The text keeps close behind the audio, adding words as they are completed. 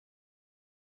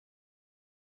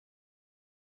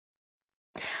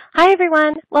Hi,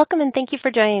 everyone. Welcome and thank you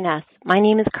for joining us. My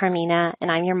name is Carmina,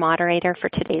 and I'm your moderator for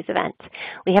today's event.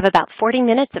 We have about 40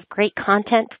 minutes of great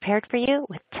content prepared for you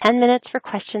with 10 minutes for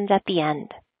questions at the end.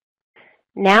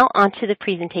 Now on to the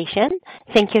presentation.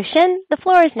 Sangkyo Shin, the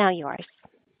floor is now yours.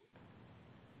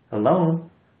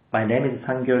 Hello, my name is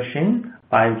Sangkyo Shin,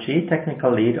 5G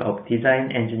Technical Lead of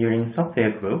Design Engineering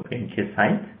Software Group in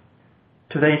Keysight.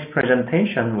 Today's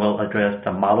presentation will address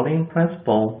the modeling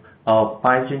principle of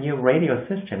 5G new radio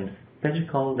systems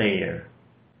physical layer.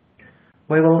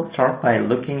 We will start by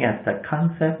looking at the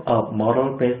concept of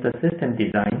model-based system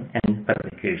design and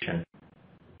verification.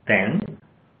 Then,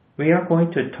 we are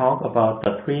going to talk about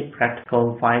the three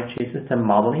practical 5G system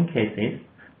modeling cases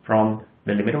from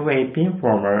millimeter wave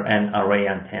beamformer and array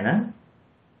antenna,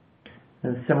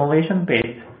 and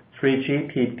simulation-based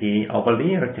 3GPP over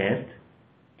layer test,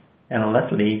 and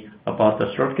lastly, about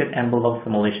the circuit envelope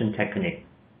simulation technique.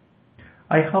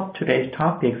 I hope today's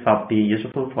topics will be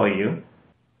useful for you.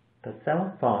 The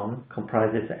cell phone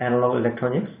comprises analog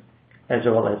electronics as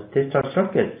well as digital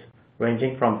circuits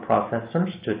ranging from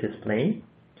processors to display,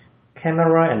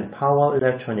 camera and power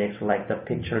electronics like the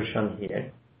picture shown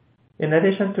here. In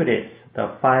addition to this,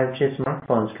 the 5G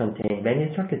smartphones contain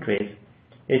many circuitries,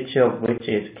 each of which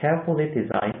is carefully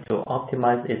designed to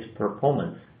optimize its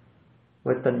performance.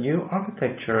 With the new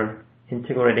architecture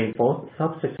integrating both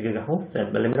sub-6 GHz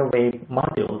and millimeter wave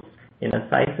modules in a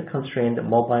size-constrained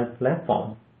mobile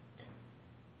platform.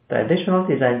 The additional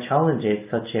design challenges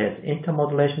such as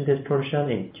intermodulation distortion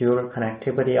in dual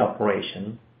connectivity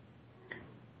operation,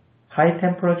 high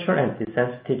temperature and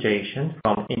desensitization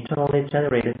from internally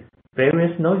generated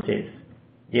various noises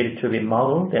needed to be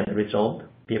modeled and resolved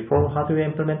before hardware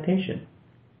implementation.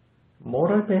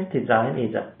 Model-based design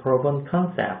is a proven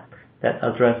concept that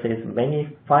addresses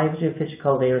many 5G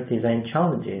physical layer design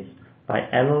challenges by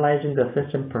analyzing the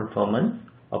system performance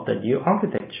of the new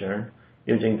architecture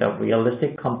using the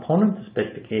realistic component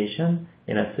specification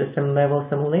in a system-level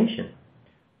simulation.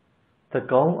 The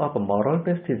goal of a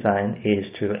model-based design is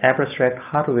to abstract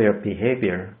hardware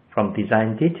behavior from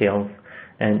design details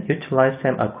and utilize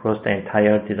them across the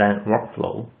entire design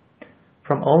workflow,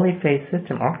 from early phase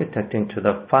system architecting to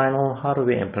the final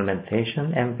hardware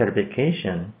implementation and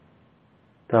verification.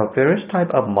 The various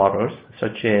types of models,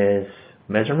 such as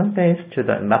measurement-based to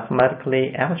the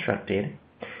mathematically abstracted,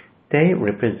 they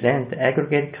represent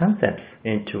aggregate concepts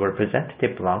into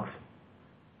representative blocks.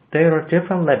 There are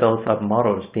different levels of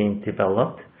models being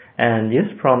developed and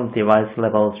used from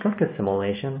device-level circuit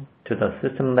simulation to the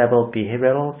system-level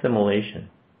behavioral simulation.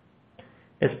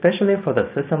 Especially for the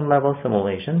system-level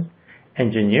simulation,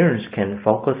 engineers can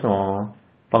focus on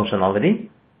functionality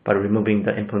by removing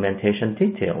the implementation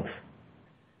details.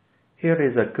 Here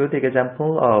is a good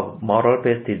example of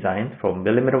model-based design for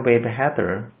millimeter wave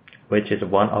header, which is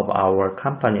one of our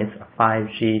company's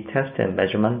 5G test and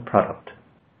measurement product.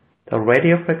 The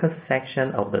radio frequency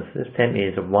section of the system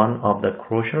is one of the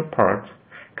crucial parts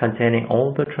containing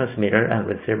all the transmitter and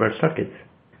receiver circuits.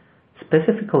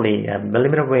 Specifically, a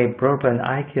millimeter wave broadband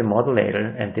IQ modulator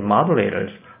and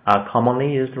demodulators are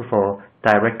commonly used for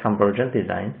direct conversion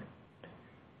designs.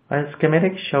 A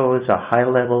schematic shows a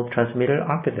high-level transmitter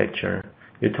architecture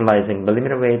utilizing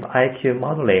millimeter wave IQ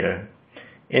modulator,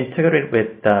 integrated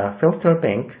with the filter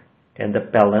bank and the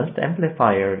balanced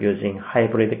amplifier using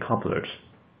hybrid couplers.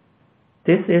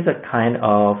 This is a kind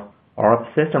of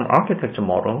RF system architecture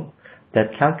model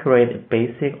that calculates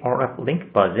basic RF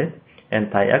link budget and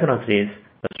diagnoses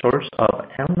the source of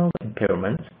analog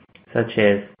impairments such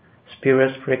as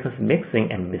spurious frequency mixing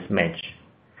and mismatch.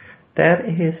 That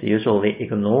is usually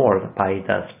ignored by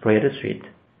the spreadsheet.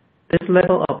 This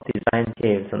level of design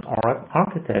gives an RF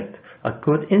architect a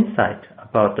good insight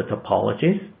about the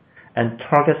topologies and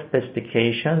target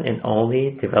specification in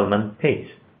early development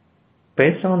phase.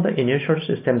 Based on the initial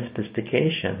system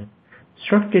specification,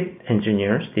 circuit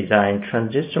engineers design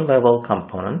transistor-level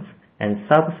components and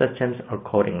subsystems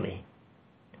accordingly.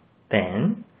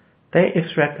 Then, they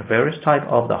extract various types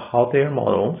of the hardware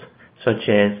models such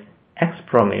as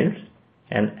X-parameters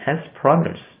and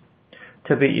S-parameters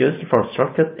to be used for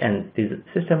circuit and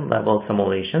system-level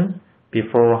simulation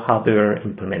before hardware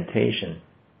implementation.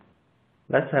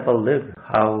 Let's have a look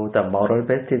how the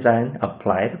model-based design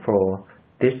applied for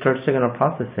digital signal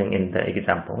processing in the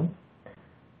example.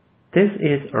 This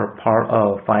is a part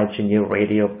of 5G new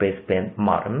radio baseband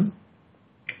modem.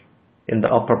 In the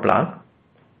upper block,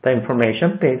 the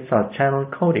information bits are channel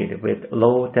coded with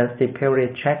low-density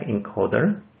parity check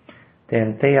encoder.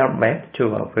 Then they are mapped to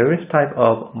a various type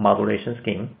of modulation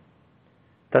scheme.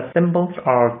 The symbols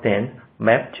are then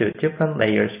mapped to different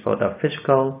layers for the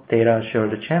physical data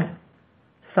shared channel.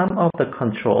 Some of the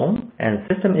control and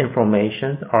system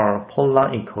information are polar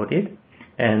encoded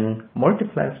and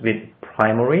multiplexed with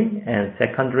primary and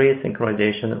secondary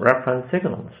synchronization reference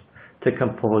signals to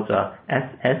compose a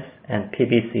SS and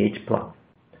PBCH block.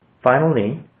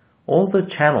 Finally, all the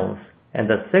channels and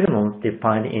the signals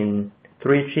defined in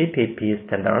 3GPP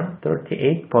standard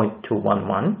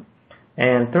 38.211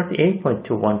 and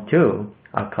 38.212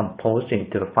 are composed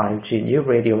into 5G New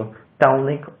Radio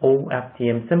downlink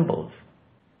OFDM symbols.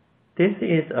 This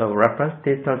is a reference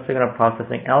digital signal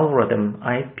processing algorithm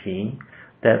IP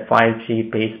that 5G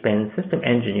baseband system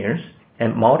engineers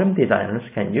and modem designers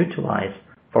can utilize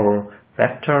for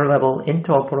vector-level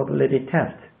interoperability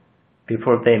tests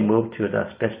before they move to the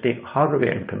specific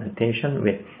hardware implementation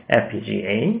with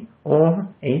FPGA or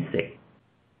ASIC.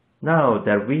 Now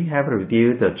that we have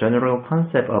reviewed the general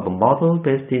concept of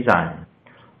model-based design,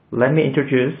 let me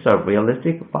introduce a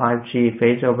realistic 5G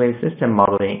phase-array system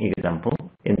modeling example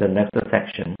in the next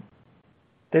section.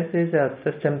 This is a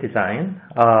system design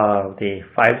of the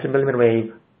 5G millimeter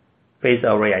wave phase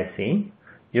array IC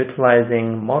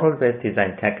utilizing model-based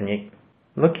design technique.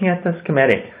 Looking at the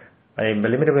schematic, a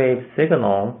millimeter wave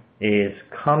signal is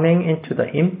coming into the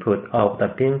input of the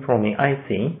beamforming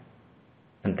IC,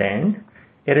 and then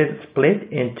it is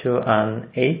split into an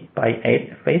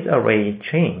 8x8 phase array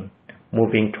chain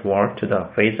moving toward to the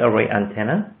phase array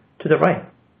antenna to the right.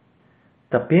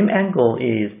 The beam angle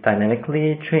is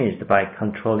dynamically changed by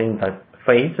controlling the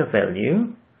phase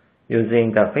value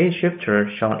using the phase shifter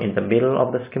shown in the middle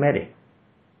of the schematic.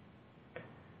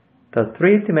 The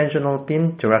three-dimensional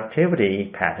beam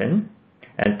directivity pattern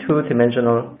and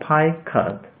two-dimensional pie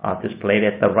cut are displayed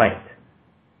at the right.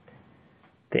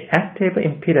 The active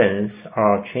impedance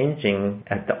are changing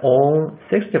at all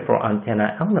 64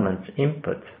 antenna elements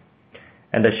input,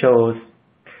 and the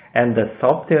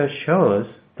software shows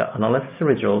the analysis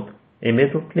result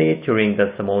immediately during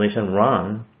the simulation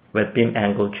run with beam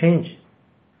angle change.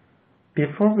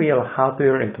 Before real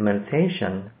hardware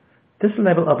implementation, this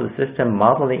level of the system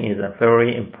modeling is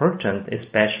very important,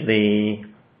 especially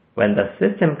when the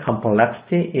system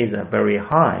complexity is very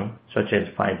high, such as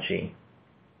 5G.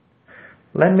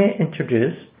 Let me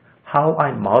introduce how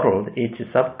I modeled each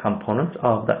subcomponent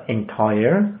of the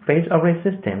entire phase array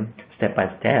system step by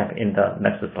step in the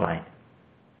next slide.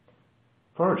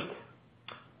 First,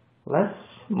 let's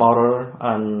model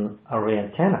an array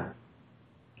antenna.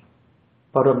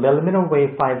 For the millimeter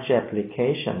wave 5G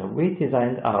application, we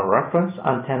designed a reference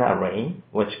antenna array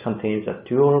which contains a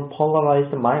dual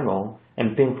polarized MIMO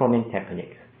and beamforming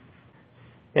technique.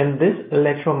 In this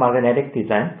electromagnetic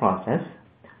design process,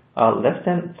 a less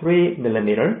than 3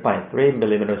 mm by 3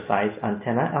 mm size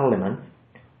antenna element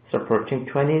supporting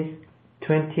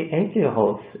 28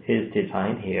 GHz is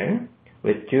designed here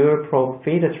with dual probe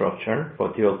feeder structure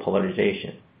for dual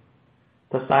polarization.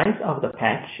 The size of the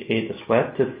patch is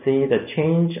swept to see the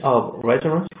change of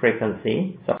resonance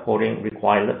frequency supporting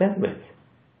required bandwidth.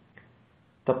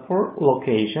 The port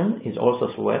location is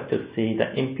also swept to see the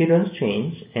impedance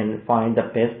change and find the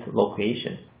best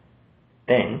location.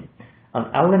 Then, an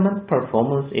element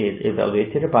performance is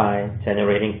evaluated by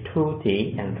generating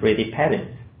 2D and 3D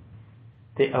patterns.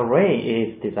 The array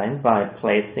is designed by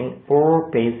placing 4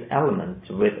 base elements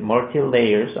with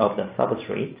multi-layers of the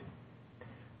substrate.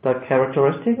 The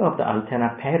characteristic of the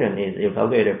antenna pattern is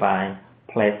evaluated by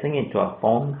placing into a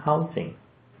foam housing.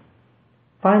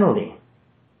 Finally,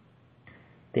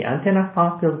 the antenna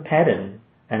far field pattern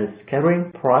and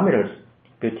scattering parameters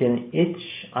between each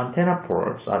antenna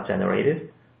ports are generated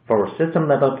for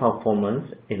system-level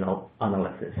performance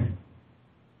analysis.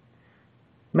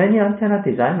 Many antenna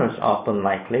designers are often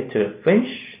likely to finish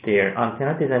their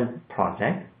antenna design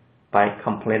project by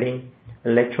completing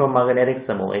electromagnetic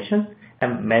simulation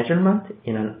and measurement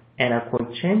in an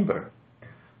anechoic chamber.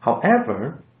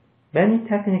 However, many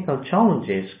technical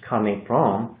challenges coming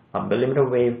from a millimeter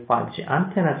wave 5G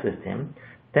antenna system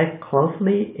that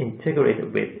closely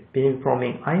integrate with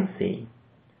beamforming IC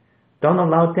don't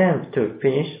allow them to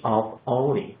finish off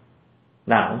early.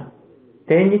 Now,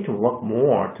 they need to work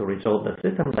more to resolve the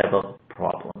system-level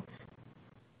problems.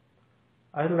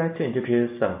 I'd like to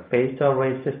introduce a phased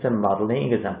array system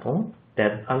modeling example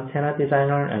that antenna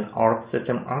designer and ARC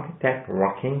system architect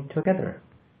working together.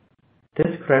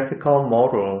 This graphical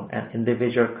model and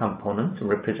individual components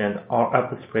represent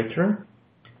RF splitter,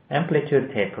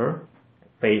 amplitude taper,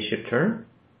 phase shifter,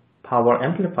 power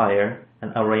amplifier,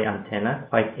 and array antenna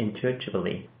quite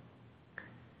intuitively.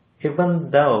 Even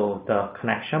though the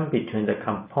connection between the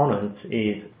components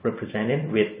is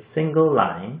represented with a single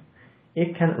line,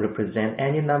 it can represent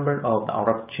any number of the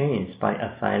RF chains by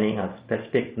assigning a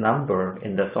specific number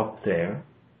in the software.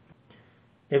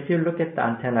 If you look at the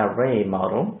antenna array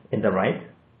model in the right,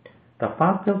 the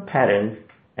far field patterns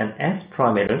and S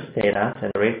parameters data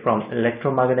generated from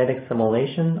electromagnetic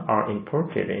simulation are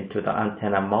imported into the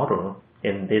antenna model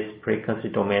in this frequency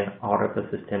domain RF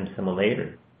system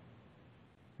simulator.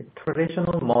 The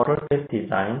traditional model-based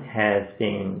design has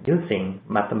been using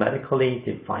mathematically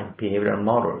defined behavioral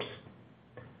models.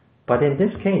 But in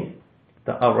this case,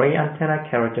 the array antenna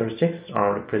characteristics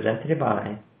are represented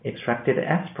by extracted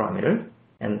S parameters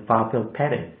and far field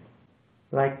patterns.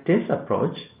 Like this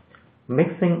approach,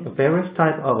 mixing various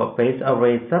types of phase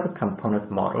array subcomponent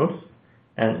models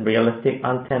and realistic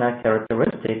antenna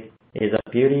characteristics is a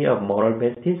beauty of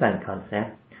model-based design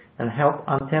concept and help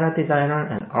antenna designer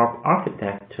and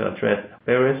architect to address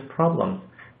various problems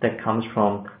that comes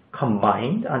from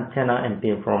combined antenna and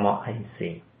beamformer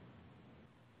IC.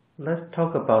 Let's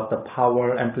talk about the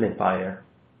power amplifier.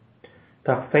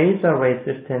 The phase array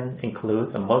system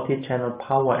includes multi-channel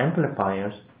power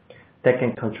amplifiers that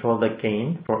can control the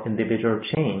gain for individual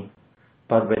chains,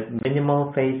 but with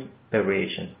minimal phase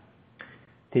variation.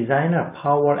 Designing a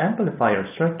power amplifier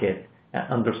circuit and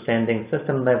understanding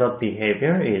system-level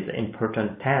behavior is an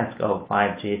important task of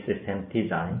 5G system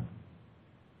design.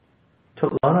 To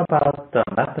learn about the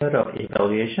method of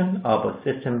evaluation of a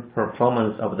system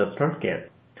performance of the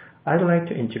circuit, I'd like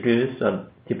to introduce a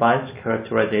device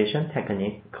characterization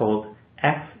technique called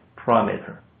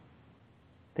X-parameter.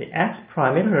 The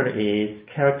X-parameter is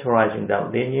characterizing the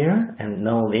linear and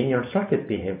nonlinear circuit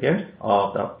behaviors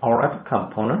of the RF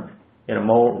component in a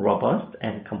more robust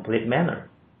and complete manner.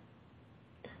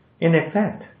 In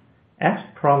effect,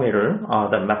 X-parameters are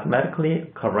the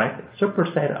mathematically correct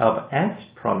superset of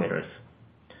S-parameters,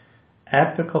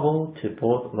 applicable to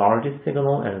both large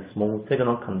signal and small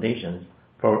signal conditions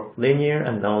for linear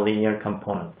and nonlinear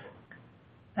components.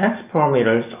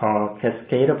 X-parameters are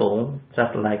cascadable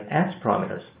just like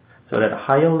S-parameters, so that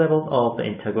higher levels of the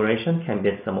integration can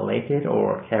be simulated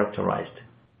or characterized.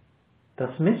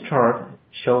 The Smith chart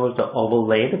shows the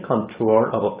overlaid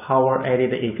contour of a power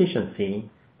added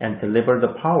efficiency and delivered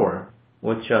power,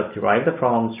 which are derived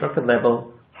from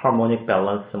circuit-level harmonic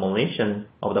balance simulation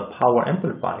of the power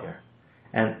amplifier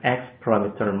and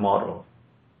X-parameter model.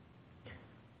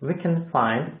 We can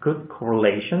find good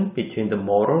correlation between the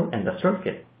model and the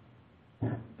circuit.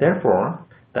 Therefore,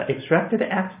 the extracted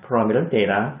X-parameter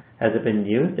data has been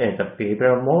used as a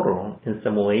behavioral model in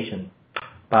simulation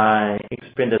by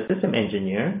experienced system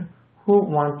engineers who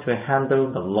want to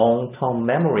handle the long-term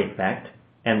memory effect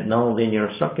and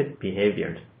nonlinear circuit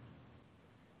behaviors.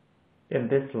 In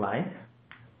this slide,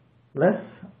 let's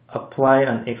apply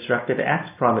an extracted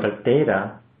X-parameter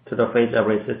data to the phase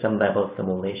array system level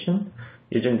simulation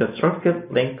using the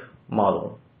circuit link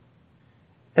model.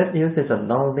 It uses a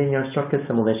nonlinear circuit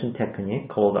simulation technique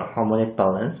called harmonic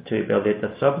balance to evaluate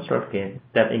the sub-circuit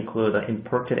that include the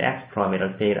imported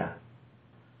X-parameter data.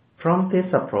 From this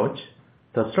approach,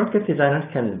 the circuit designer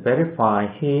can verify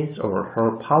his or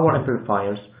her power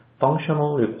amplifier's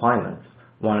functional requirements,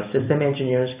 while system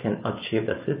engineers can achieve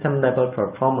the system-level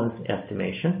performance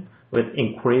estimation with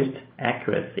increased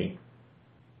accuracy.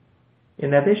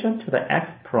 In addition to the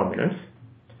X-parameters,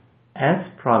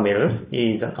 S-parameters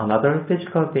is another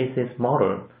physical basis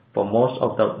model for most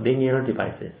of the linear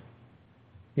devices.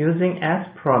 Using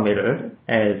S-parameters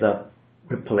as a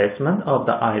replacement of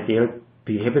the ideal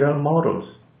behavioral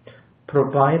models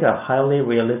provide a highly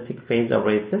realistic phase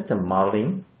array system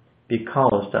modeling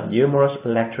because the numerous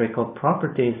electrical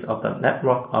properties of the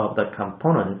network of the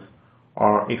components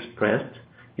are expressed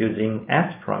using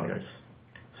S-parameters,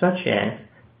 such as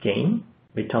gain,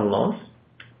 return loss,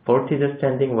 voltage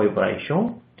standing wave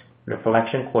ratio,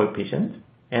 reflection coefficient,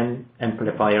 and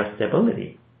amplifier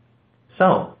stability.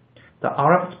 So, the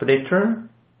RF splitter,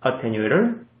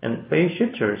 attenuator, and phase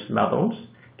shifters models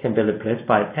can be replaced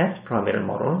by S-parameter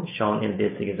model shown in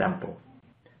this example.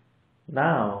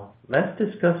 Now, let's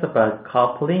discuss about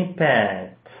coupling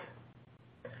effect.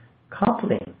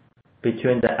 Coupling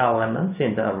between the elements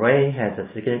in the array has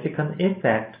a significant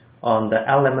effect on the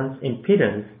element's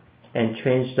impedance and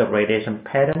change the radiation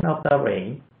pattern of the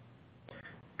array.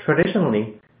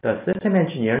 Traditionally, the system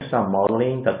engineers are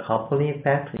modeling the coupling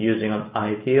effect using an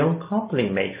ideal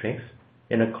coupling matrix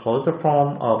in a closed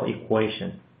form of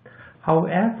equation.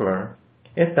 However,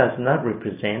 it does not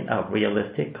represent a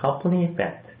realistic coupling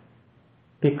effect.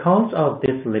 Because of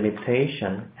this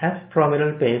limitation,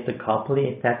 S-parameter-based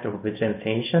coupling effect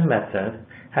representation method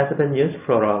has been used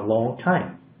for a long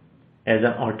time as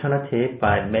an alternative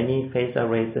by many phase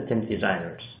array system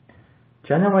designers.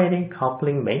 Generating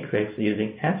coupling matrix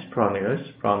using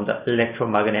S-parameters from the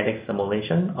electromagnetic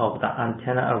simulation of the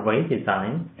antenna array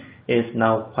design is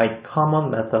now quite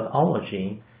common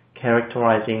methodology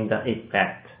characterizing the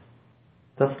effect.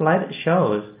 The slide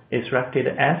shows extracted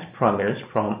S parameters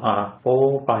from a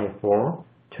 4x4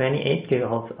 28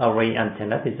 GHz array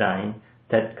antenna design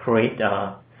that create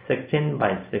a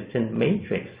 16x16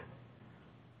 matrix.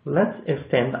 Let's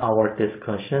extend our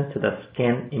discussion to the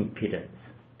scan impedance.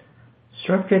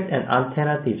 Circuit and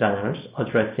antenna designers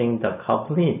addressing the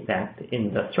coupling effect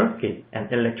in the circuit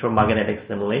and electromagnetic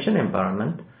simulation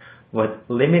environment with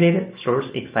limited source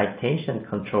excitation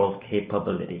control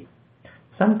capability.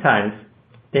 Sometimes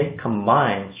they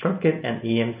combine circuit and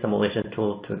EM simulation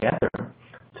tools together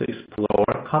to explore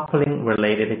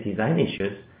coupling-related design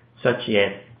issues such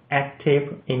as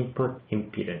active input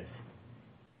impedance.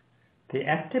 The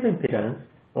active impedance,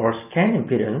 or scan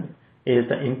impedance, is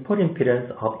the input impedance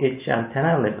of each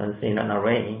antenna element in an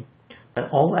array when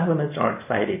all elements are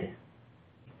excited.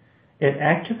 It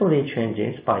actively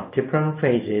changes by different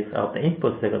phases of the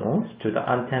input signals to the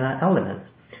antenna elements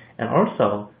and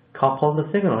also couple the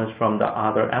signals from the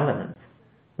other elements.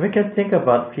 We can think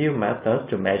about few methods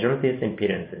to measure these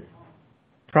impedances.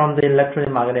 From the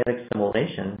electromagnetic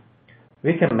simulation,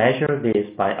 we can measure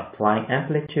this by applying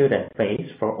amplitude and phase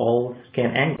for all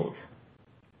scan angles.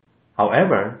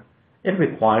 However, it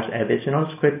requires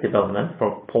additional script development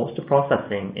for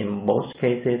post-processing in most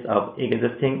cases of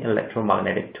existing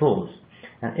electromagnetic tools,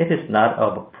 and it is not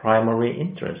of primary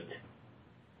interest.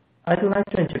 I'd like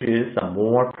to introduce a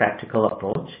more practical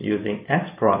approach using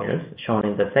S parameters shown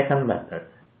in the second method.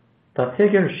 The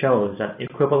figure shows an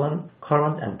equivalent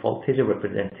current and voltage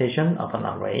representation of an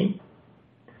array.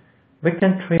 We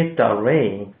can treat the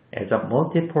array as a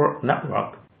multi-port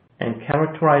network and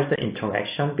characterize the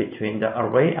interaction between the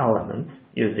array elements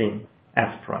using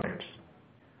S parameters.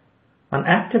 An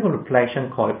active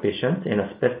reflection coefficient in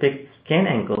a specific scan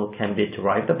angle can be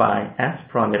derived by S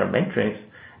parameter matrix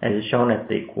as shown at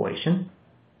the equation.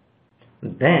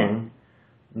 Then,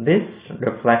 this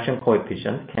reflection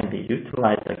coefficient can be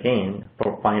utilized again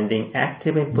for finding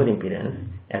active input impedance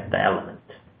at the element.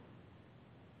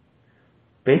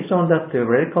 Based on the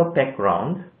theoretical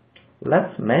background,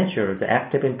 let's measure the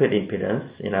active input impedance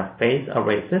in a phase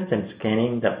array system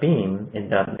scanning the beam in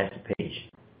the next page.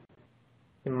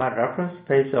 In my reference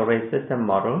phase array system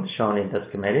model shown in the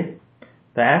schematic,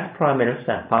 the S parameters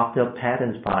and far-field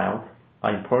patterns files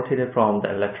are imported from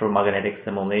the electromagnetic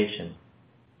simulation.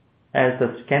 As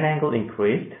the scan angle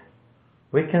increased,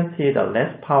 we can see that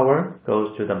less power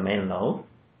goes to the main lobe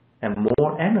and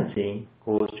more energy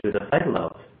goes to the side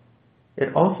lobes.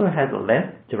 It also has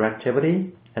less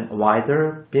directivity and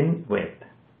wider beam width.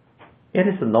 It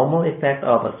is the normal effect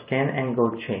of a scan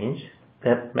angle change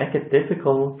that makes it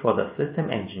difficult for the system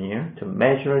engineer to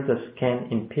measure the scan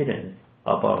impedance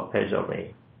of a phase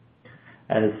array,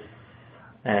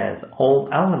 as all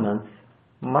elements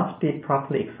must be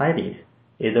properly excited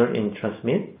either in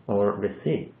transmit or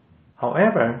receive.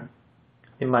 However,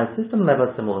 in my system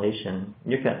level simulation,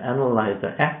 you can analyze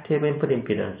the active input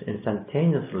impedance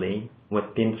instantaneously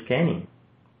with beam scanning.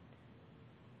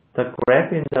 The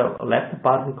graph in the left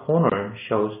bottom corner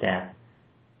shows that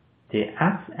the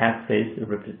x-axis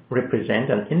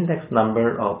represents an index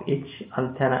number of each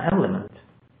antenna element,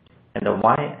 and the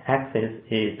y-axis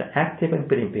is the active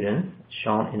input impedance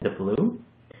shown in the blue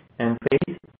and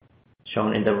phase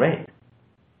shown in the red.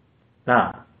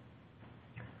 Now,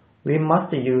 we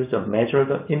must use a measured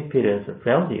impedance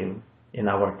value in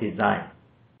our design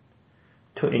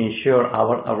to ensure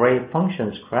our array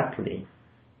functions correctly.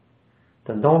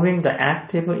 Knowing the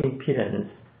active impedance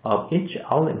of each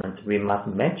element we must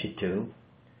match it to,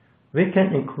 we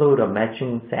can include a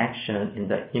matching section in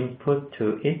the input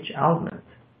to each element.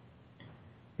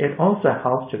 It also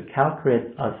helps to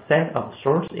calculate a set of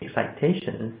source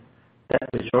excitations that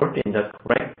result in the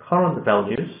correct current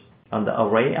values on the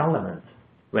array elements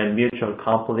when mutual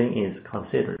coupling is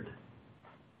considered.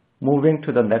 Moving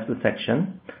to the next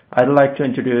section, I'd like to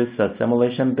introduce a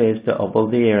simulation-based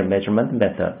over-the-air measurement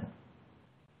method.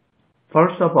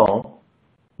 First of all,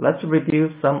 let's review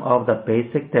some of the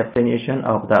basic definition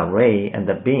of the array and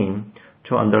the beam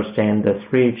to understand the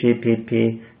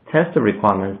 3GPP test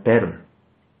requirements better.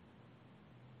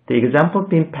 The example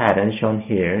beam pattern shown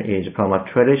here is from a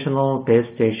traditional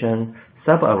base station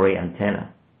subarray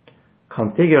antenna,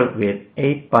 configured with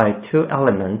 8x2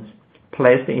 elements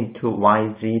placed into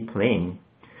YZ plane,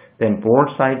 then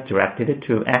both sides directed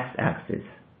to x-axis.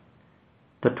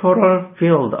 The total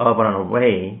field of an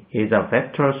array is a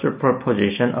vector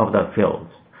superposition of the fields,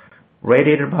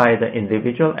 radiated by the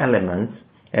individual elements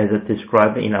as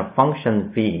described in a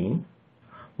function v,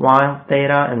 while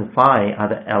theta and phi are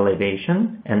the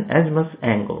elevation and azimuth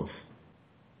angles.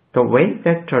 The weight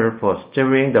vector for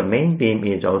steering the main beam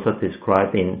is also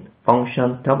described in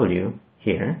function W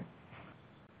here.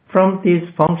 From these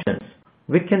functions,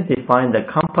 we can define the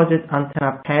composite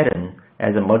antenna pattern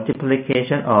as a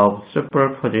multiplication of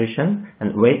superposition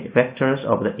and weight vectors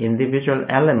of the individual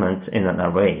elements in an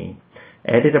array,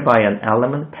 added by an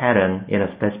element pattern in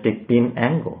a specific beam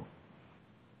angle.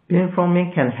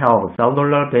 Beamforming can help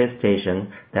cellular base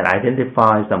station that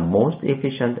identifies the most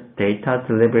efficient data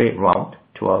delivery route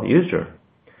to a user,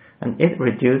 and it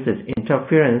reduces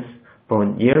interference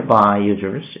from nearby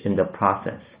users in the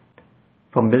process.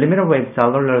 For millimeter wave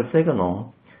cellular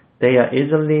signal, they are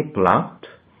easily blocked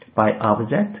by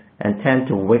objects and tend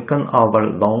to weaken over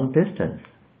long distance.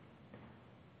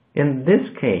 In this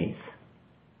case,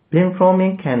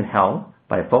 beamforming can help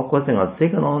by focusing a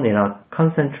signal in a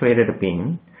concentrated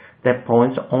beam that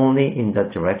points only in the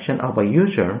direction of a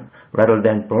user rather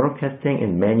than broadcasting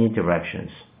in many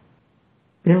directions.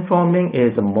 Beamforming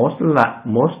is most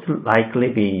likely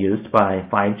be used by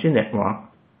 5G network.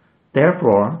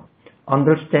 Therefore,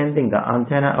 understanding the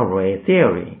antenna array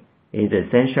theory is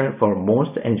essential for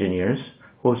most engineers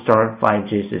who start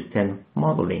 5G system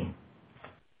modeling.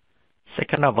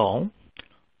 Second of all,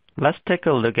 let's take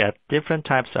a look at different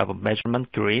types of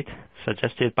measurement grid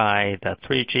suggested by the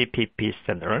 3GPP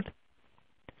standard.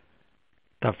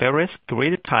 The various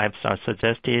grid types are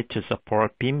suggested to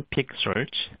support beam peak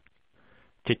search,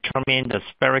 determine the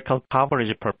spherical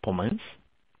coverage performance,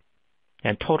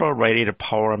 and total radiated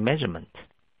power measurement.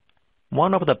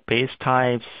 One of the base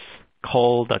types,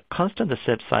 called the constant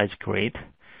step size grid,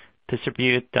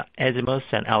 distribute the azimuths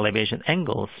and elevation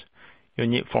angles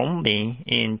uniformly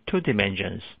in 2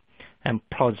 dimensions and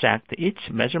project each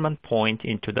measurement point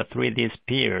into the 3D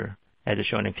sphere as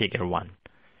shown in Figure 1.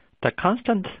 The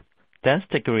constant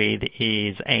density grid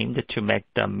is aimed to make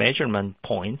the measurement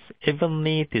points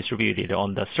evenly distributed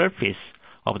on the surface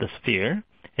of the sphere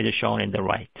as shown in the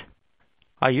right.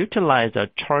 I utilize the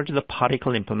charged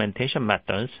particle implementation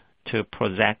methods to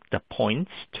project the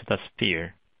points to the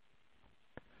sphere.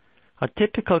 A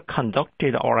typical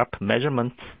conducted RF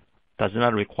measurement does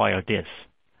not require this.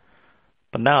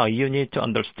 But now you need to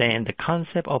understand the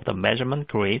concept of the measurement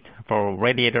grid for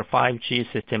radiator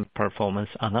 5G system performance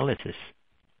analysis.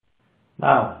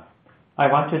 Now, I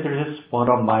want to introduce one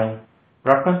of my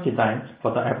reference designs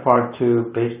for the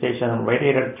FR2 base station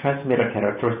radiator transmitter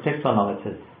characteristics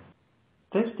analysis.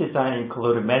 This design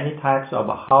includes many types of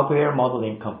hardware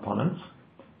modeling components,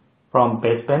 from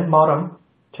baseband modem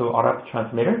to RF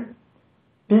transmitter,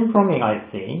 beamforming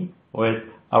IC with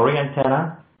array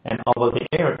antenna, and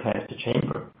over-the-air test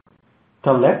chamber.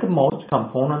 The leftmost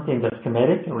component in the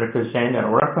schematic represents a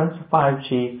reference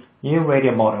 5G new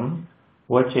radio modem,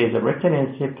 which is written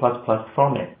in C++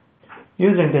 format.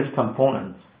 Using these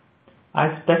components,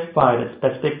 I specified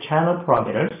specific channel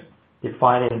parameters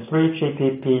defined in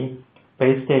 3GPP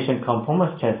base station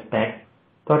conformance test spec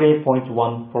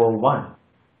 38.141.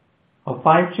 A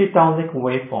 5G downlink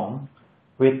waveform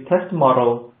with test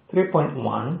model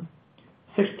 3.1,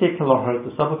 60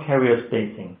 kHz subcarrier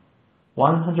spacing,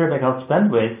 100 MHz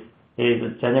bandwidth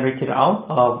is generated out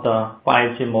of the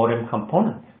 5G modem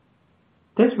component.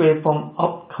 This waveform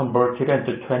up-converted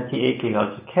into 28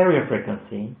 GHz carrier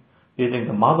frequency using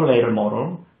the modulator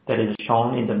model that is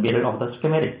shown in the middle of the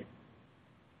schematic.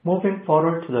 Moving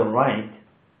forward to the right,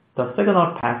 the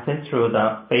signal passes through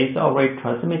the phase array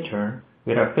transmitter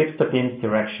with a fixed beam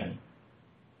direction.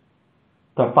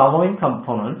 The following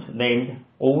component, named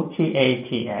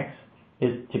OTATX,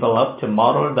 is developed to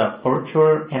model the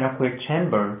virtual anechoic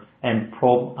chamber and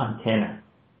probe antenna.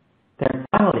 Then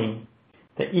finally,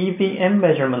 the EVM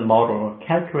measurement model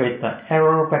calculates the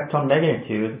error vector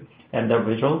magnitude, and the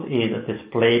result is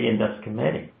displayed in the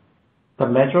schematic. The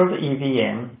measured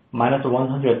EVM, minus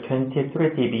 123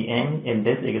 dBm in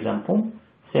this example,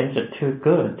 seems too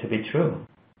good to be true.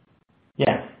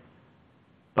 Yes,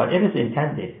 but it is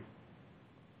intended.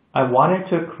 I wanted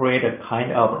to create a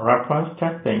kind of reference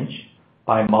test bench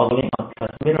by modeling a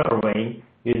transmitter array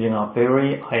using a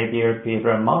very ideal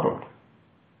behavior model.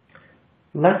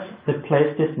 Let's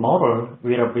replace this model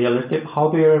with a realistic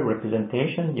hardware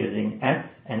representation using S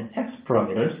and X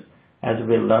parameters, as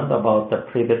we learned about the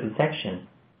previous section.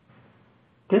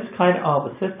 This kind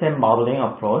of system modeling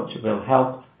approach will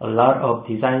help a lot of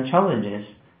design challenges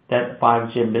that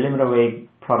 5G millimeter wave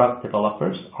product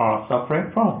developers are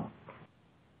suffering from.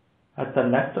 At the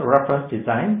next reference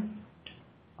design,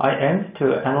 I aimed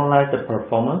to analyze the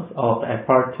performance of the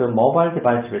FR2 mobile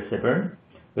device receiver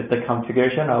with the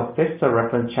configuration of fixed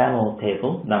reference channel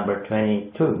table number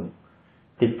 22,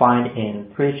 defined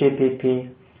in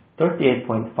 3GPP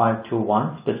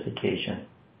 38.521 specification.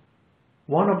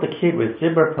 One of the key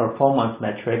receiver performance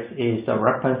metrics is the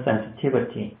reference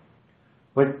sensitivity.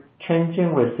 With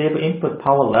changing receive input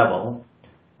power level,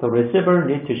 the receiver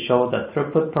needs to show the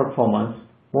throughput performance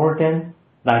more than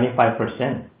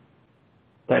 95%.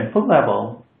 The input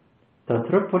level, the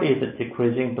throughput is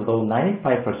decreasing below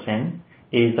 95%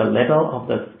 is the level of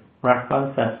the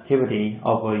reference sensitivity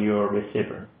of your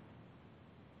receiver.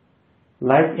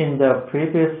 Like in the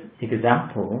previous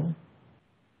example,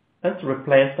 let's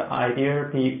replace the ideal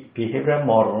behavioral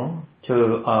model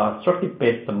to a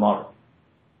circuit-based model.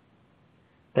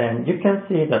 Then you can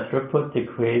see the throughput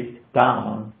decrease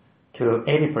down to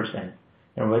 80%,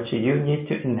 in which you need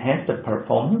to enhance the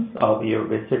performance of your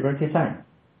receiver design.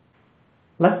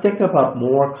 Let's think about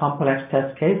more complex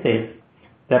test cases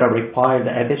that require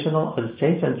the additional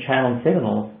adjacent channel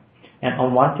signals and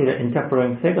unwanted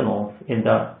interfering signals in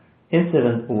the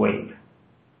incident wave.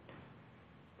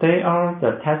 They are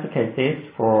the test cases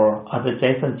for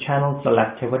adjacent channel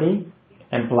selectivity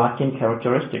and blocking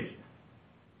characteristics.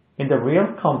 In the real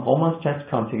conformance test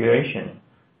configuration,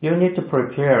 you need to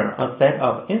prepare a set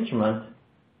of instruments,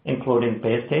 including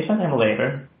base station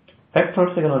emulator, vector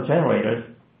signal generators,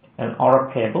 and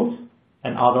RF cables,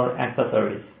 and other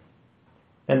accessories.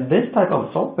 In this type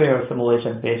of software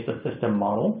simulation-based system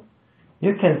model,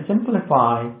 you can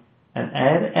simplify and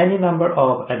add any number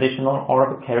of additional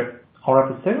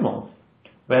RF signals,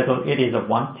 whether it is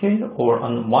wanted or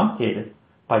unwanted,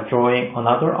 by drawing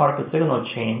another RF signal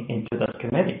chain into the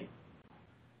schematic.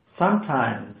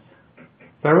 Sometimes,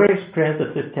 very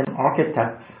experienced system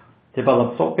architects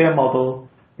develop software models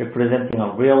representing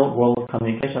a real-world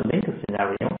communication link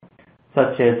scenario,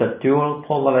 such as a dual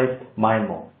polarized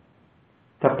MIMO.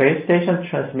 The base station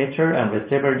transmitter and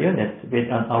receiver units with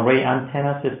an array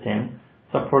antenna system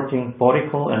supporting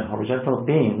vertical and horizontal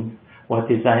beams was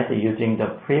designed using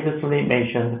the previously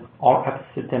mentioned RF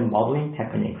system modeling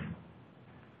techniques.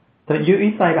 The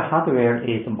UE side hardware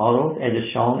is modeled as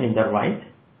shown in the right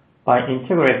by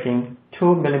integrating 2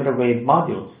 mm wave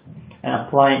modules and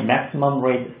applying maximum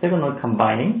rate signal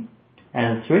combining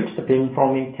and switched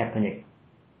beamforming technique.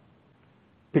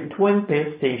 Between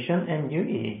base station and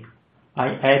UE, I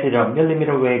added a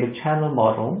millimeter wave channel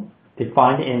model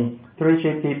defined in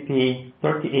 3GPP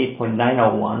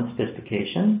 38.901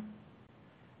 specification,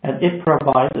 and it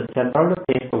provides a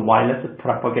standard-based wireless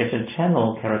propagation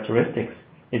channel characteristics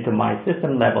into my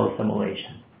system-level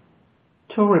simulation.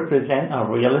 To represent a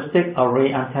realistic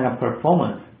array antenna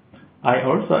performance, I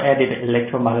also added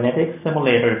electromagnetic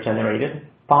simulator-generated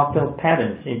far-field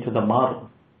patterns into the model.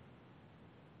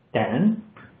 Then,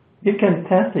 you can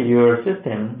test your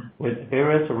system with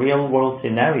various real-world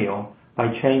scenarios by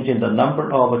changing the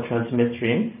number of transmit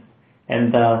streams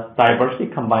and the diversity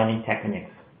combining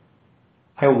techniques.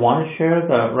 I won't share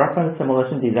the reference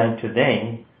simulation design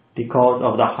today because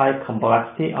of the high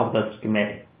complexity of the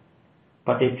schematic.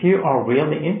 But if you are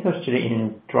really interested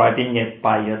in driving it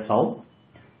by yourself,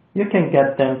 you can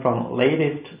get them from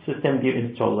latest System View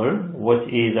installer, which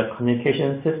is a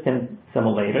communication system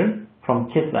simulator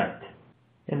from Keysight.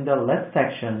 In the last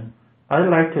section, I'd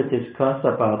like to discuss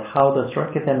about how the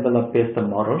circuit envelope-based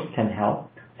models can help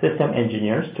system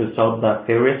engineers to solve the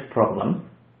various problems.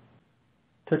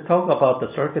 To talk about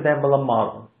the circuit envelope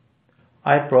model,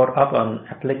 I brought up an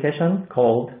application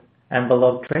called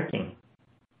envelope tracking.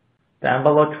 The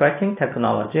envelope tracking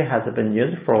technology has been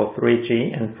used for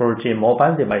 3G and 4G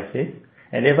mobile devices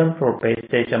and even for base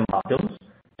station modules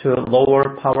to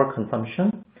lower power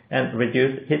consumption and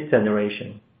reduce heat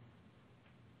generation.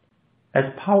 As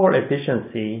power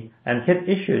efficiency and heat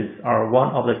issues are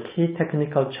one of the key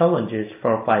technical challenges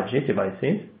for 5G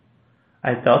devices,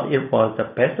 I thought it was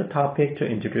the best topic to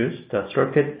introduce the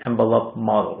circuit envelope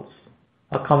models.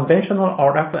 A conventional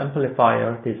RF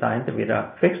amplifier designed with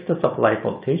a fixed supply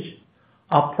voltage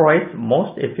operates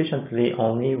most efficiently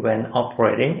only when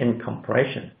operating in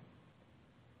compression.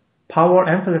 Power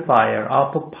amplifier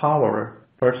output power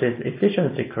versus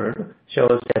efficiency curve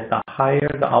shows that the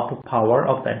higher the output power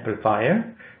of the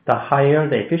amplifier, the higher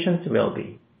the efficiency will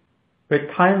be. With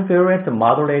time-variant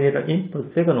modulated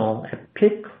input signal at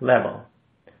peak level,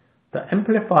 the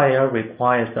amplifier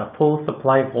requires the full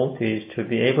supply voltage to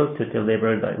be able to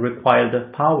deliver the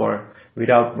required power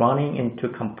without running into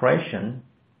compression.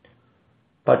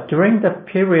 But during the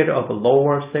period of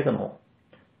lower signal,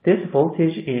 this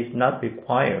voltage is not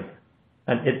required,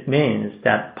 and it means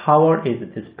that power is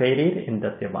dissipated in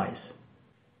the device.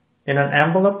 In an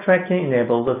envelope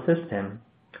tracking-enabled system,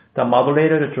 the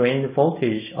modulated drain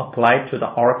voltage applied to the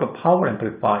arc power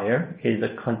amplifier is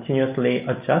continuously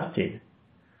adjusted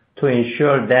to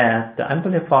ensure that the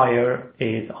amplifier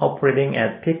is operating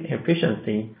at peak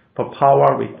efficiency for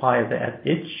power required at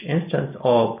each instance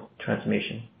of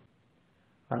transmission.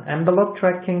 An envelope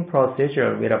tracking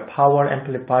procedure with a power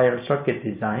amplifier circuit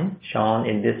design, shown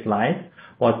in this slide,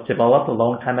 was developed a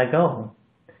long time ago,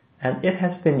 and it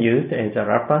has been used as a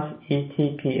reference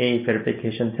ETPA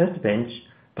verification test bench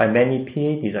by many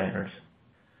PA designers.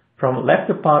 From left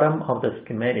to bottom of the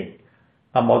schematic,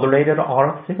 a modulated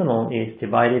RF signal is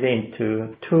divided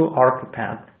into two RF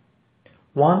paths.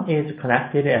 One is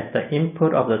connected as the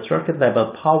input of the circuit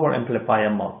level power amplifier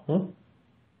module,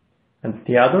 and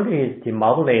the other is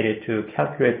demodulated to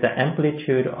calculate the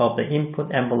amplitude of the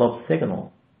input envelope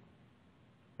signal.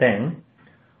 Then,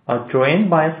 a drain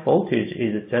bias voltage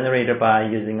is generated by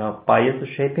using a bias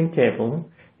shaping table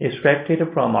extracted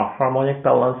from a harmonic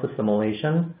balance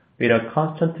simulation with a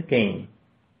constant gain.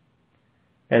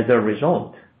 As a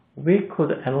result, we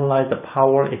could analyze the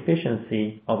power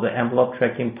efficiency of the envelope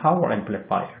tracking power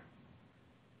amplifier.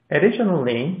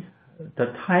 Additionally,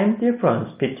 the time difference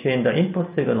between the input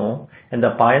signal and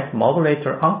the bias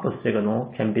modulator output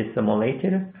signal can be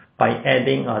simulated by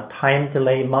adding a time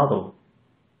delay model.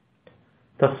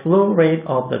 The slew rate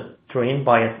of the drain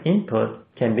bias input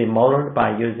can be modeled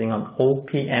by using an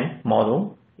OP-amp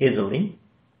model easily.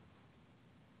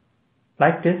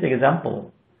 Like this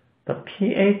example, the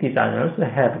PA designers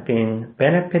have been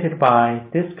benefited by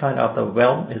this kind of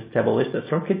well-established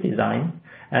circuit design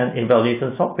and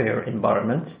evaluation software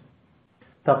environment.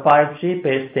 The 5G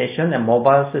base station and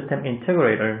mobile system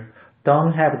integrator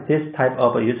don't have this type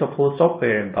of useful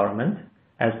software environment,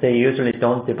 as they usually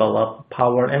don't develop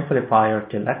power amplifier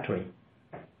directly.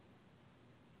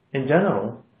 In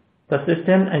general, the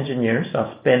system engineers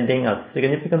are spending a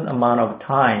significant amount of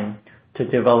time to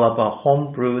develop a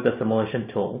home-brewed simulation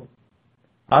tool.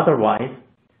 Otherwise,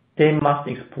 they must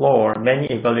explore many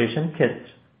evaluation kits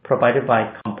provided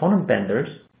by component vendors,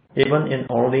 even in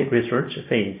early research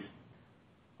phase.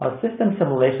 A system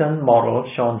simulation model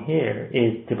shown here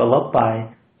is developed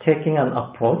by taking an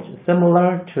approach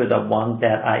similar to the one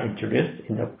that I introduced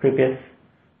in the previous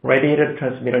radiated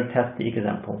transmitter test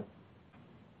example.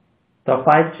 The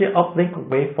 5G uplink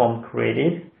waveform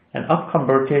created and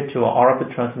upconverted to a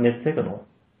RF transmit signal.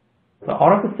 The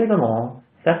RF signal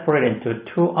separated into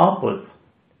two outputs,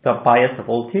 the bias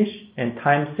voltage and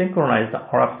time synchronized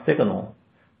RF signal,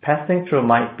 passing through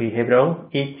my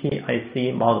behavioral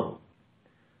ETIC model.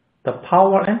 The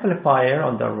power amplifier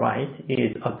on the right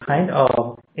is a kind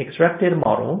of extracted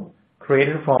model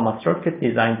created from a circuit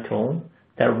design tool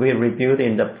that we reviewed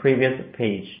in the previous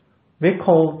page. We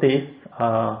call this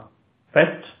a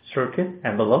fast circuit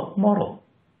envelope model.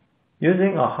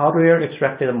 Using a hardware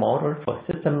extracted model for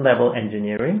system level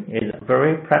engineering is a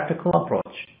very practical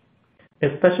approach,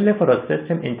 especially for the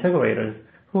system integrators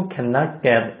who cannot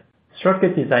get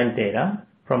circuit design data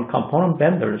from component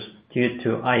vendors due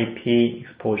to IP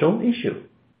exposure issue.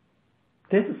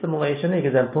 This simulation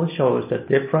example shows the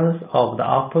difference of the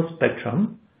output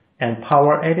spectrum and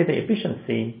power added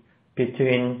efficiency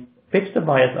between fixed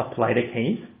bias applied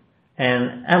case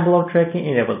and envelope tracking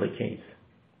enabled case.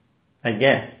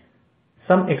 Again,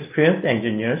 some experienced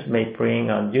engineers may bring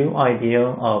a new idea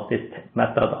of this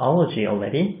methodology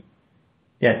already.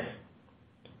 Yes,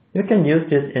 you can use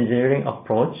this engineering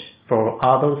approach for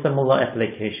other similar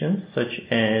applications such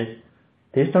as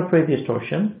digital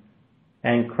pre-distortion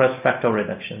and cross-factor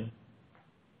reduction.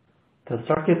 The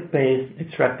circuit-based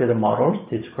extracted models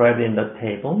described in the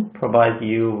table provide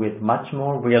you with much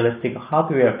more realistic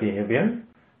hardware behavior,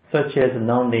 such as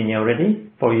nonlinearity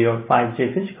for your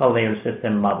 5G physical layer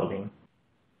system modeling.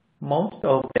 Most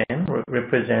of them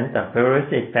represent a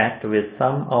various effect with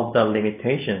some of the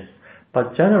limitations,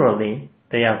 but generally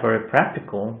they are very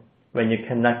practical when you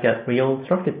cannot get real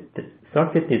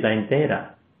circuit design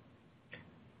data.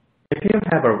 If you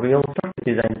have a real circuit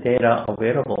design data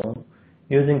available,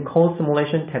 using code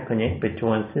simulation technique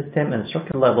between system and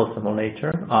circuit level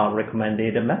simulator are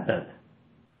recommended methods.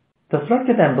 The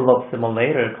circuit envelope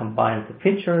simulator combines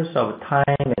features of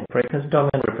time and frequency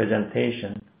domain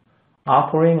representation,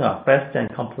 offering a fast and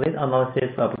complete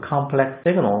analysis of complex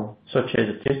signals such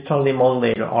as digitally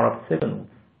modulated RF signals.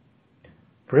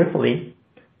 Briefly,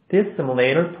 this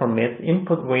simulator permits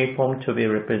input waveform to be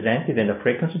represented in the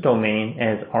frequency domain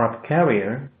as RF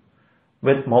carrier,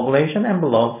 with modulation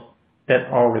envelopes that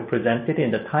are represented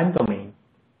in the time domain.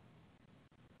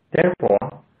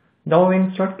 Therefore,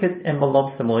 knowing circuit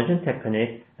envelope simulation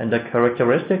technique and the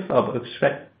characteristics of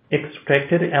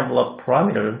extracted envelope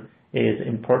parameter is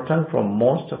important for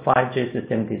most 5G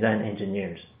system design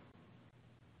engineers.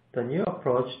 The new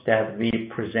approach that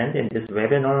we present in this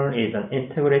webinar is an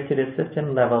integrated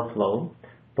system level flow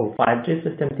for 5G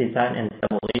system design and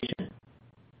simulation.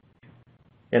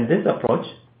 In this approach,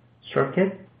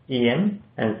 circuit, EM,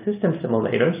 and system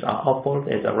simulators are offered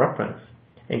as a reference,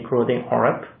 including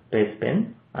RF,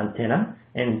 baseband, antenna,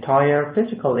 and entire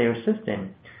physical layer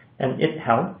system, and it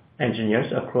helps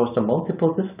engineers across the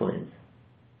multiple disciplines.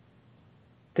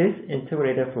 This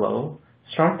integrated flow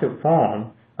starts to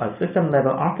form a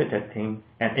system-level architecting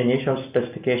and initial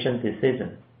specification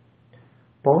decision.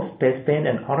 Both baseband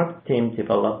and RF teams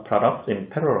develop products in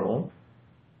parallel,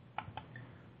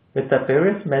 with the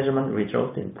various measurement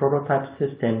results in prototype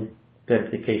system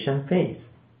verification phase.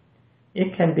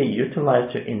 It can be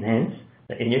utilized to enhance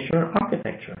the initial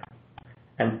architecture,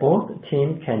 and both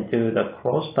teams can do the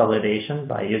cross-validation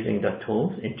by using the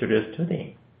tools introduced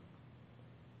today.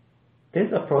 This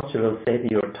approach will save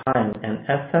your time and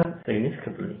effort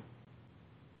significantly.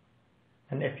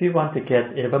 And if you want to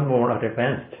get even more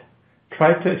advanced,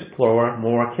 try to explore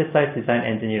more Keysight design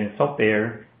engineering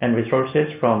software and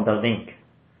resources from the link.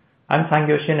 I'm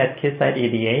Sangkyo Shin at Keysight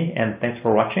EDA, and thanks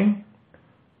for watching.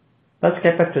 Let's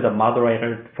get back to the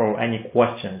moderator for any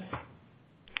questions.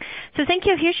 So thank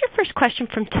you. Here's your first question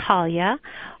from Talia.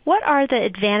 What are the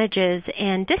advantages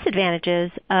and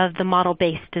disadvantages of the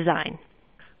model-based design?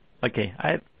 Okay,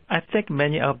 I think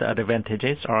many of the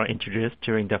advantages are introduced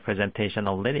during the presentation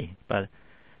already, but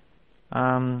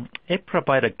it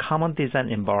provides a common design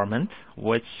environment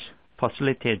which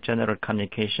facilitates general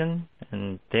communication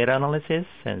and data analysis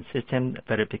and system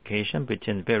verification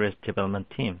between various development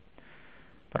teams.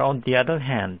 But on the other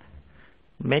hand,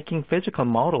 making physical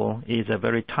model is a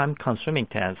very time-consuming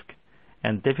task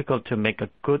and difficult to make a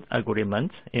good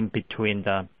agreement in between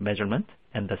the measurement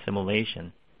and the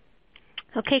simulation.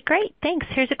 Okay, great. Thanks.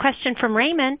 Here's a question from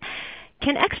Raymond.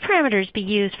 Can X parameters be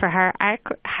used for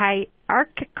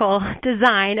hierarchical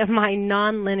design of my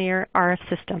nonlinear RF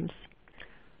systems?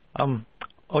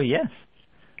 Oh yes.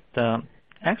 The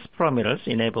X parameters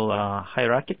enable a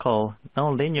hierarchical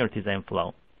nonlinear design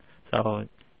flow. So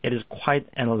it is quite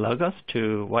analogous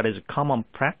to what is common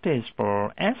practice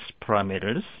for S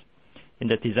parameters in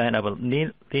the design of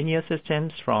linear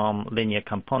systems from linear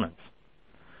components.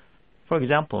 For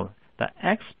example, the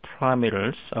X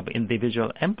parameters of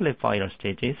individual amplifier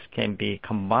stages can be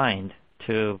combined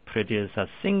to produce a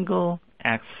single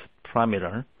X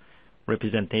parameter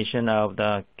representation of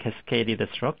the cascaded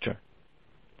structure.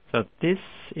 So this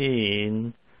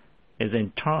in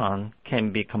turn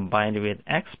can be combined with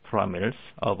X parameters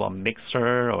of a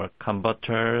mixer or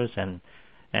converters and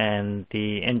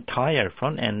the entire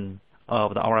front end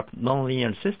of the RF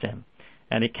nonlinear system,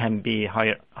 and it can be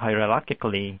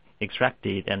hierarchically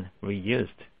extracted and reused.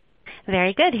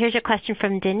 Very good. Here's a question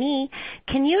from Denis.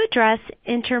 Can you address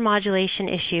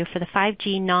intermodulation issue for the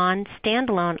 5G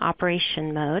non-standalone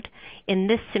operation mode in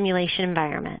this simulation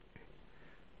environment?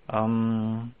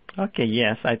 Okay,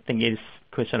 yes, I think it's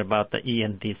a question about the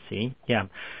ENDC. Yeah.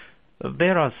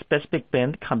 There are specific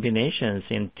band combinations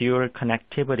in dual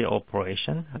connectivity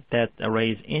operation that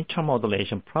raise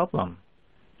intermodulation problem.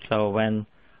 So when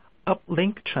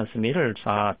uplink transmitters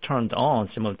are turned on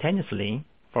simultaneously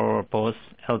for both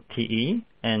LTE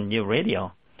and new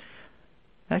radio,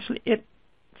 actually its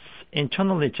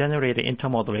internally generated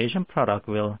intermodulation product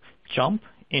will jump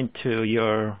into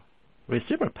your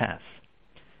receiver path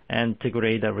and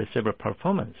degrade the receiver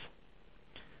performance.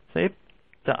 So if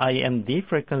the IMD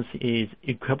frequency is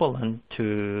equivalent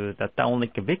to the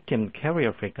downlink victim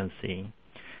carrier frequency,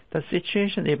 the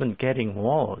situation even getting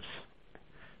worse.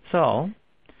 So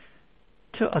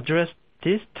to address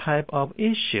this type of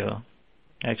issue,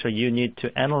 actually you need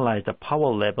to analyze the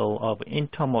power level of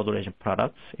intermodulation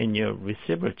products in your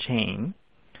receiver chain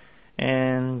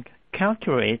and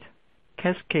calculate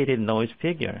cascaded noise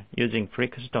figure using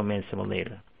frequency domain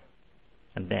simulator.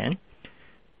 And then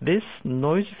this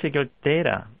noise figure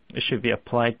data should be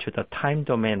applied to the time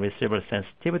domain receiver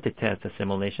sensitivity test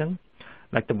simulation,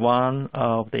 like the one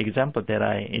of the example that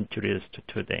I introduced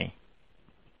today.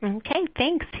 Okay,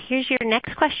 thanks. Here's your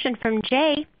next question from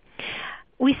Jay.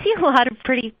 We see a lot of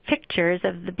pretty pictures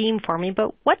of the beamforming,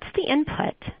 but what's the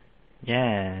input?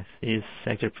 Yes, it's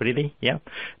actually pretty. Yeah,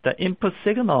 the input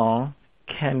signal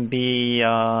can be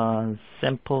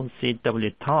simple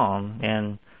CW tone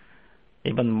and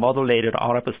even modulated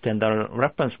RF standard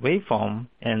reference waveform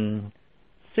and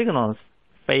signals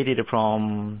faded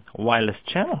from wireless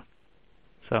channel.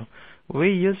 So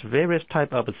we use various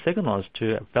types of signals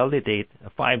to validate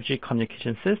 5G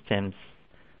communication systems,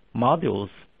 modules,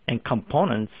 and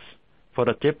components for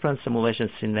the different simulation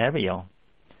scenario.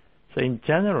 So in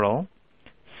general,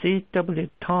 CW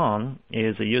tone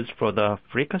is used for the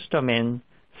frequency domain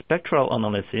spectral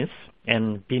analysis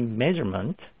and beam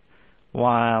measurement,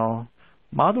 while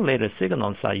modulated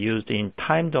signals are used in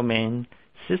time domain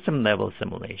system-level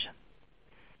simulation.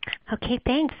 Okay,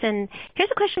 thanks. And here's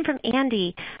a question from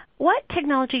Andy. What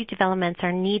technology developments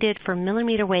are needed for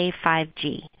millimeter wave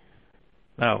 5G?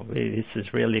 Oh, this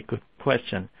is really a good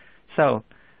question. So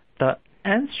the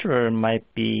answer might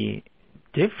be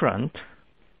different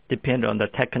depending on the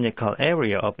technical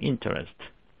area of interest.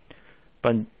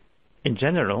 But in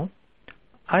general,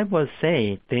 I would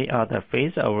say they are the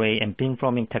phased array and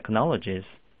beamforming technologies,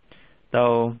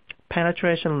 though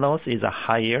penetration loss is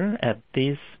higher at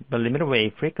these millimeter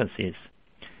wave frequencies,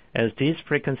 as these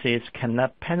frequencies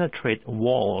cannot penetrate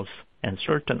walls and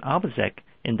certain objects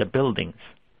in the buildings.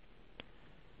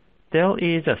 There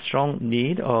is a strong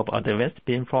need of advanced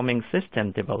beamforming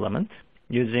system development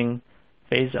using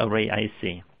phased array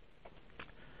IC.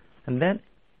 And then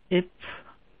if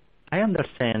I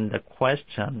understand the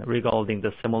question regarding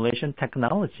the simulation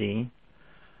technology,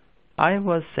 I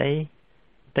would say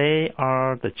they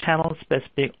are the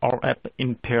channel-specific RF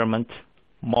impairment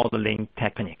modeling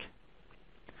technique.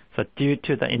 So due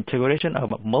to the integration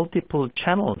of multiple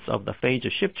channels of the phase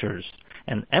shifters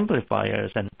and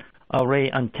amplifiers and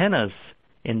array antennas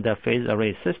in the phased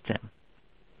array system,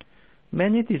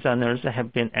 many designers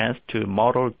have been asked to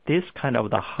model this kind of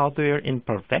the hardware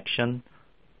imperfection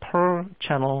per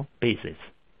channel basis.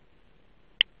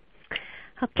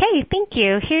 Okay, thank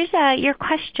you. Here's your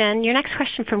question, your next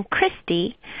question from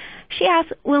Christy. She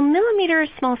asks, will millimeter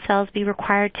small cells be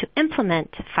required to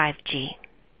implement 5G?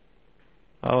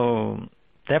 Oh,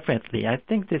 definitely. I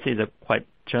think this is a quite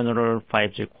general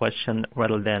 5G question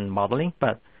rather than modeling,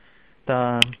 but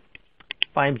the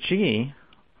 5G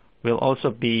will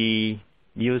also be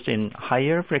used in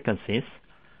higher frequencies,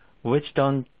 which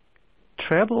don't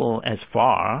travel as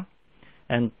far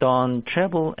and don't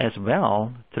travel as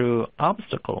well through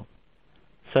obstacles,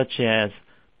 such as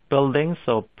buildings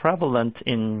so prevalent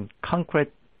in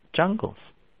concrete jungles.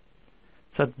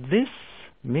 So this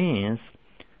means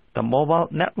the mobile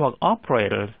network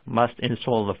operators must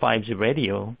install the 5G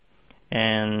radio,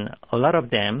 and a lot of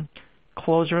them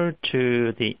closer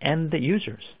to the end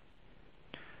users.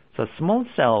 So small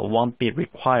cell won't be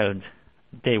required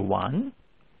day one,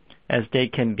 as they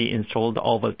can be installed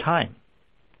over time.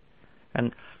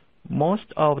 And most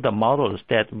of the models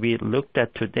that we looked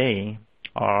at today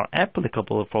are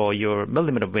applicable for your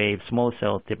millimeter wave small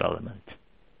cell development.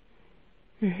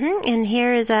 And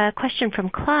here is a question from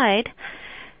Clyde.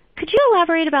 Could you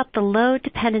elaborate about the load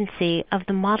dependency of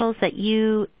the models that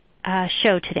you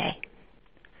show today?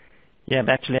 Yeah,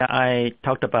 actually I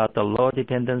talked about the load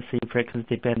dependency,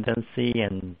 frequency dependency,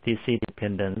 and DC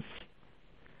dependence.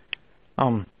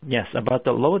 Yes, about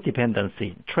the load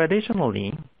dependency.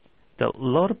 Traditionally, the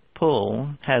load pool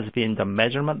has been the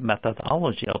measurement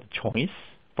methodology of choice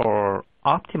for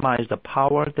optimize the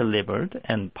power delivered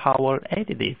and power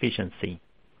added efficiency.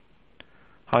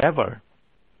 However,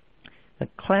 the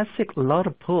classic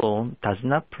load pool does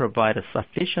not provide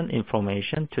sufficient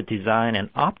information to design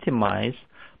and optimize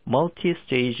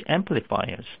multi-stage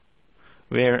amplifiers,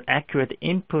 where accurate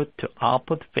input to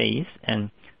output phase and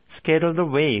scaled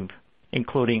wave,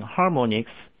 including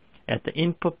harmonics, at the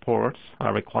input ports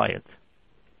are required.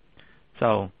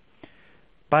 So,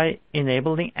 by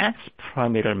enabling X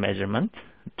parameter measurement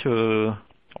to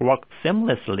work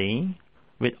seamlessly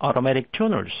with automatic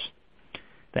tuners,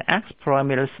 the X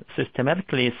parameters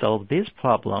systematically solve these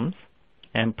problems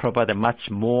and provide a much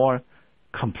more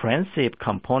comprehensive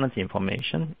component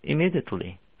information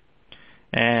immediately.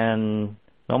 And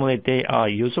normally they are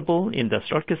usable in the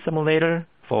circuit simulator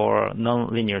for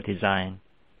nonlinear design.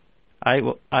 I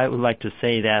would like to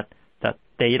say that the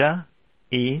data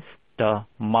is the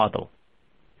model.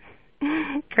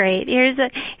 Great. Here's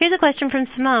a question from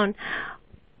Simone.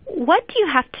 What do you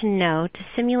have to know to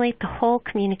simulate the whole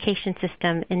communication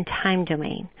system in time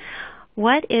domain?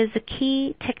 What is the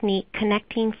key technique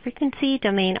connecting frequency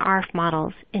domain RF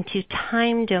models into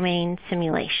time domain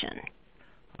simulation?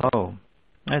 Oh,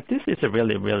 this is a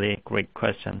really, really great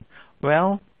question.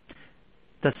 Well,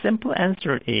 the simple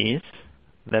answer is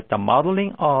that the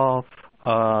modeling of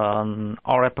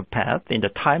RF path in the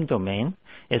time domain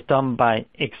is done by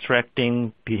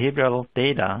extracting behavioral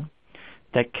data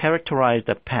that characterize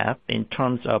the path in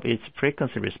terms of its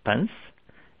frequency response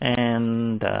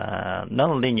and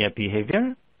nonlinear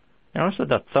behavior, and also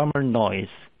the thermal noise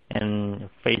and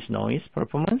phase noise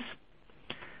performance,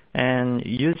 and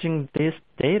using this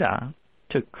data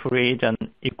to create an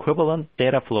equivalent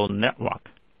data flow network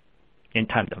in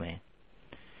time domain.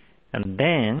 And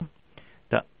then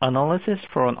the analysis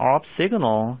for an RF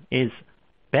signal is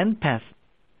bandpass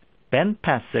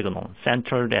signal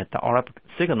centered at the RF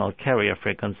signal carrier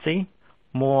frequency,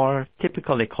 more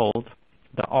typically called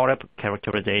the RF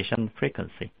characterization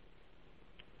frequency.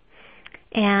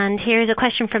 And here's a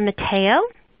question from Mateo.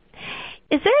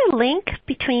 Is there a link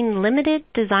between limited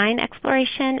design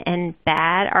exploration and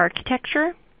bad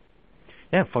architecture?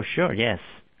 Yeah, for sure, yes.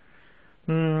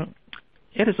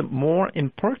 It is more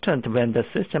important when the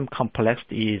system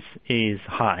complexity is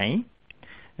high.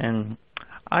 And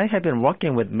I have been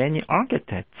working with many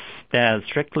architects that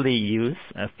strictly use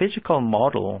a physical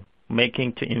model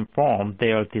making to inform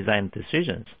their design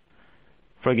decisions.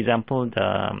 For example,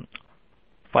 the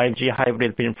 5G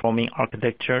hybrid beamforming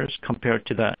architectures compared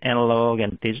to the analog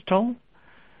and digital.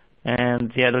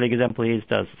 And the other example is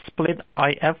the split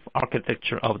IF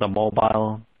architecture of the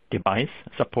mobile device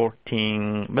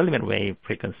supporting millimeter wave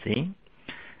frequency.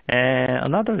 And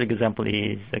another example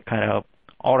is the kind of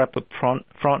RF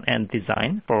front-end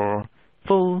design for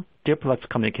full duplex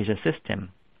communication system,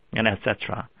 and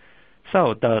etc.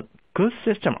 So the good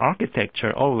system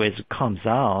architecture always comes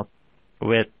out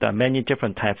with many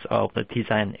different types of the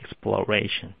design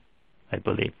exploration, I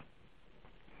believe.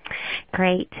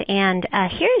 Great. And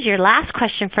here's your last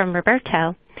question from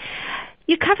Roberto.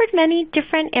 You covered many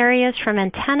different areas from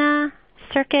antenna,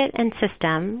 circuit, and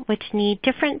system, which need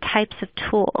different types of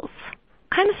tools.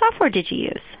 What kind of software did you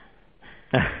use?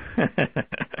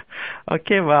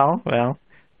 Okay, well,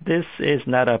 this is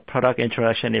not a product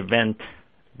introduction event,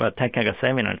 but technical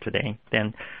seminar today.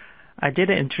 Then I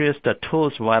didn't introduce the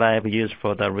tools what I've used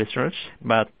for the research,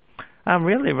 but I'm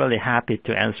really happy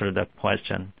to answer that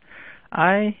question.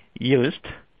 I used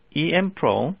EM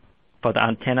Pro for the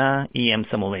antenna EM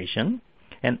simulation,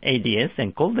 and ADS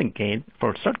and Golden Gate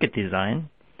for circuit design,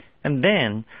 and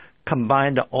then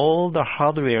combined all the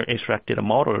hardware extracted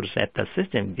models at the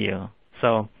system view.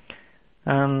 So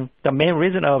the main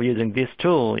reason of using this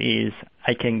tool is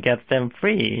I can get them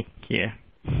free here.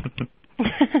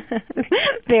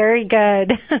 Very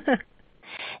good.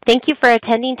 Thank you for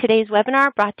attending today's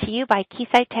webinar brought to you by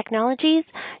Keysight Technologies.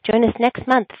 Join us next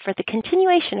month for the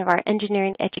continuation of our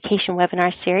engineering education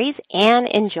webinar series, and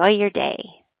enjoy your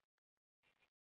day.